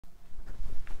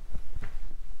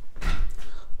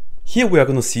Here we are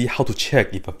going to see how to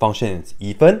check if a function is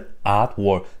even, odd,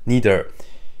 or neither.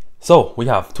 So we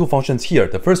have two functions here.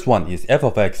 The first one is f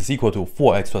of x is equal to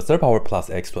 4x to the third power plus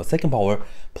x to the second power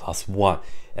plus 1.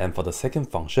 And for the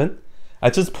second function,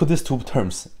 I just put these two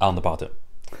terms on the bottom.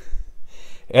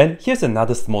 And here's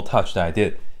another small touch that I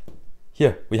did.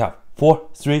 Here we have 4,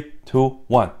 3, 2,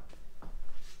 1.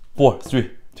 4,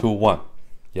 3, 2, 1.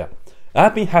 Yeah.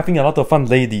 I've been having a lot of fun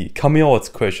lately coming up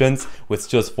with questions with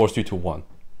just 4, 3, 2, 1.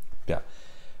 Yeah.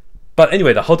 But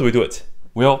anyway, how do we do it?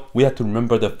 Well, we have to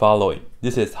remember the following.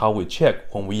 This is how we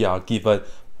check when we are given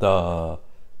the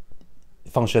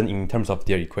function in terms of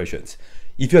their equations.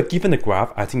 If you are given a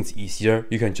graph, I think it's easier.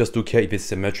 You can just look here if it's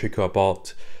symmetrical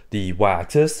about the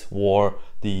y-axis or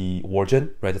the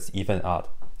origin, right? It's even and odd.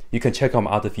 You can check out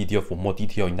my other video for more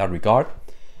detail in that regard.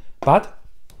 But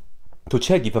to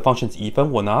check if a function is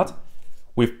even or not,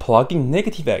 we're plugging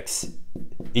negative x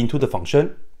into the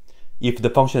function. If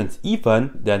the function is even,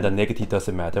 then the negative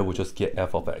doesn't matter. We just get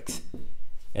f of x.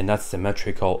 And that's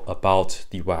symmetrical about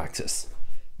the y-axis.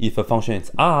 If a function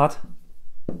is odd,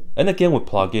 and again, we're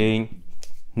plugging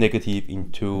negative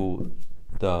into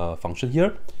the function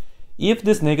here. If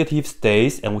this negative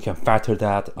stays and we can factor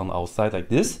that on the outside like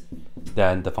this,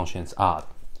 then the function is odd.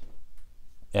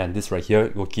 And this right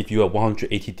here will give you a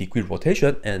 180-degree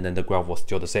rotation, and then the graph was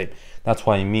still the same. That's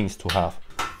what it means to have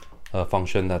a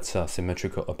function that's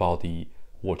symmetrical about the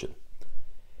origin.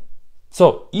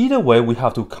 So either way, we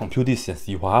have to compute this and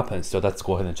see what happens. So let's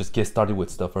go ahead and just get started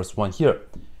with the first one here.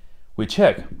 We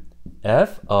check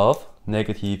f of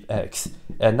negative x,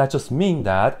 and that just means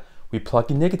that we plug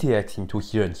in negative x into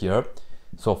here and here.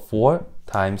 So 4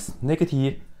 times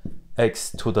negative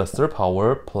x to the third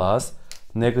power plus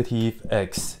negative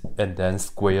x and then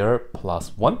square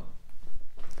plus 1.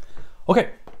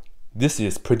 Okay, this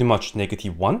is pretty much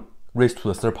negative 1 raised to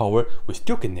the third power. We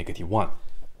still get negative 1.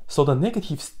 So the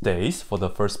negative stays for the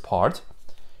first part,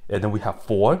 and then we have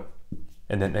 4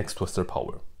 and then x to the third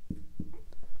power.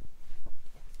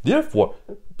 Therefore,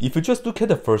 if you just look at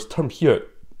the first term here,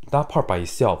 that part by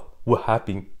itself would have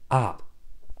been odd.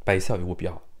 By itself, it would be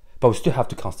odd. But we still have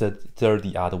to consider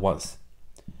the other ones.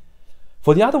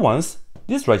 For the other ones,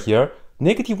 this right here,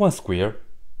 negative 1 squared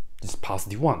is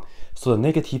positive 1. So the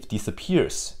negative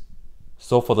disappears.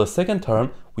 So for the second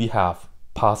term, we have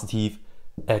positive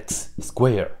x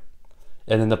squared.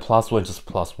 And then the plus 1 is just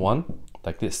plus 1,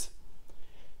 like this.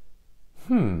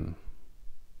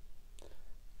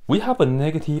 We have a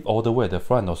negative all the way at the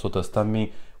front also. Does that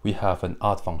mean we have an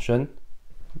odd function?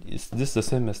 Is this the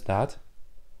same as that?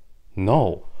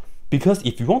 No. Because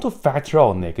if you want to factor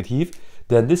out negative,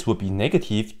 then this would be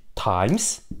negative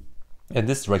times, and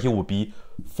this right here would be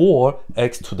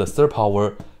 4x to the third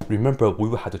power. Remember, we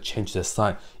will have to change the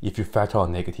sign if you factor out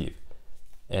negative.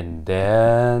 And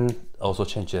then also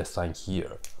change the sign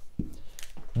here.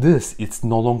 This is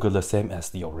no longer the same as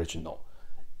the original.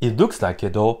 It looks like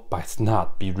it though, but it's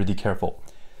not. Be really careful.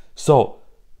 So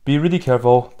be really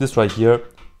careful. This right here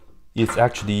is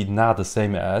actually not the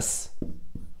same as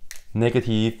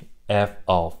negative f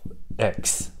of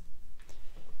x.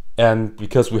 And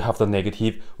because we have the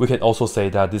negative, we can also say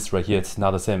that this right here is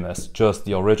not the same as just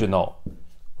the original,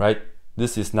 right?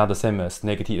 This is not the same as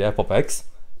negative f of x,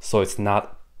 so it's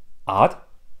not odd.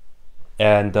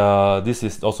 And this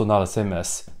is also not the same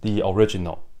as the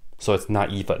original, so it's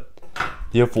not even.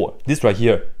 Therefore, this right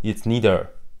here is neither.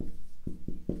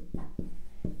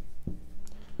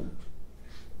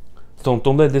 So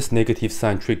don't let this negative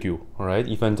sign trick you, all right?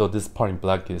 Even though this part in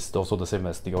black is also the same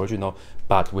as the original,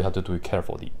 but we have to do it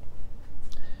carefully.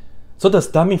 So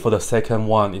does that mean for the second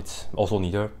one, it's also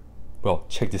neither? Well,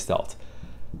 check this out.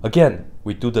 Again,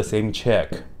 we do the same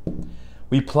check.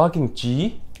 We plug in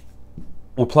g,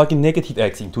 we plug in negative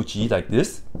x into g like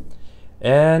this.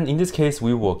 And in this case,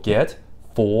 we will get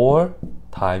 4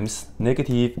 times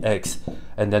negative x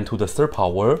and then to the third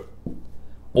power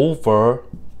over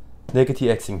negative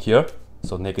x in here,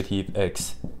 so negative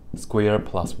x squared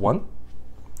plus 1.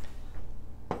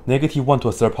 Negative 1 to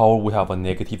the third power, we have a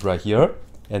negative right here,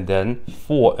 and then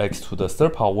 4x to the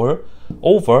third power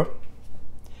over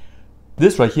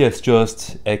this right here is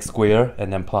just x squared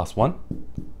and then plus 1.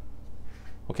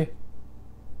 Okay,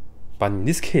 but in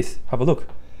this case, have a look.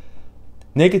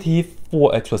 Negative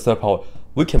 4x to the third power,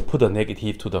 we can put a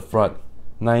negative to the front,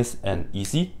 nice and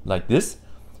easy like this,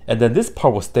 and then this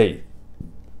part will stay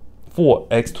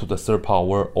 4x to the third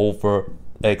power over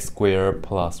x squared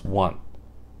plus 1.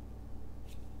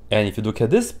 And if you look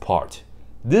at this part,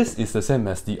 this is the same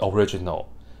as the original.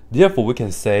 Therefore, we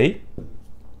can say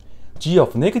g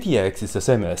of negative x is the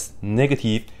same as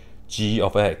negative g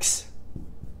of x.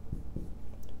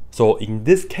 So So in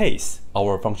this case,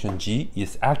 our function g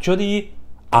is actually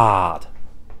odd.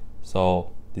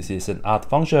 So this is an odd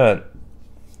function.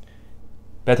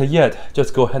 Better yet,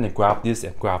 just go ahead and graph this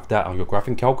and graph that on your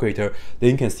graphing calculator. Then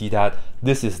you can see that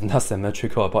this is not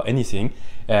symmetrical about anything,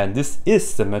 and this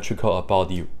is symmetrical about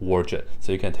the origin.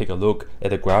 So you can take a look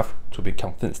at the graph to be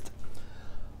convinced.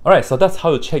 Alright, so that's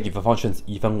how you check if a function is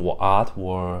even or odd,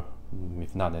 or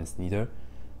if not, then it's neither.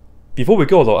 Before we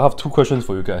go though, I have two questions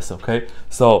for you guys, okay?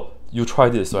 So you try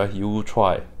this, right? You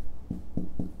try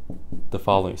the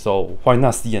following. So why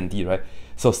not C and D, right?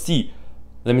 So C,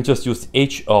 let me just use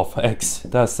h of x.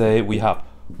 Let's say we have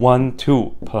 1,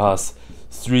 2 plus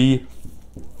 3,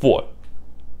 4,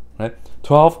 right?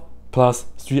 12 plus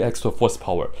 3x to the 4th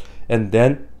power. And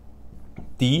then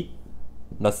D,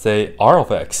 let's say r of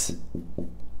x.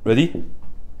 Ready?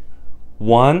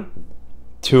 1,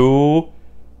 2,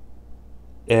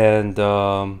 and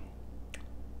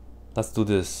let's do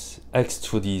this. X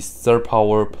to the 3rd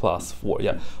power plus 4.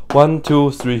 Yeah, 1,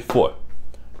 2, 3, 4.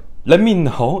 Let me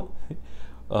know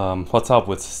what's up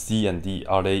with C and D.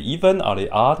 Are they even? Are they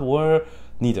odd? Or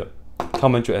neither?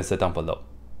 Comment your answer down below.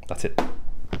 That's it.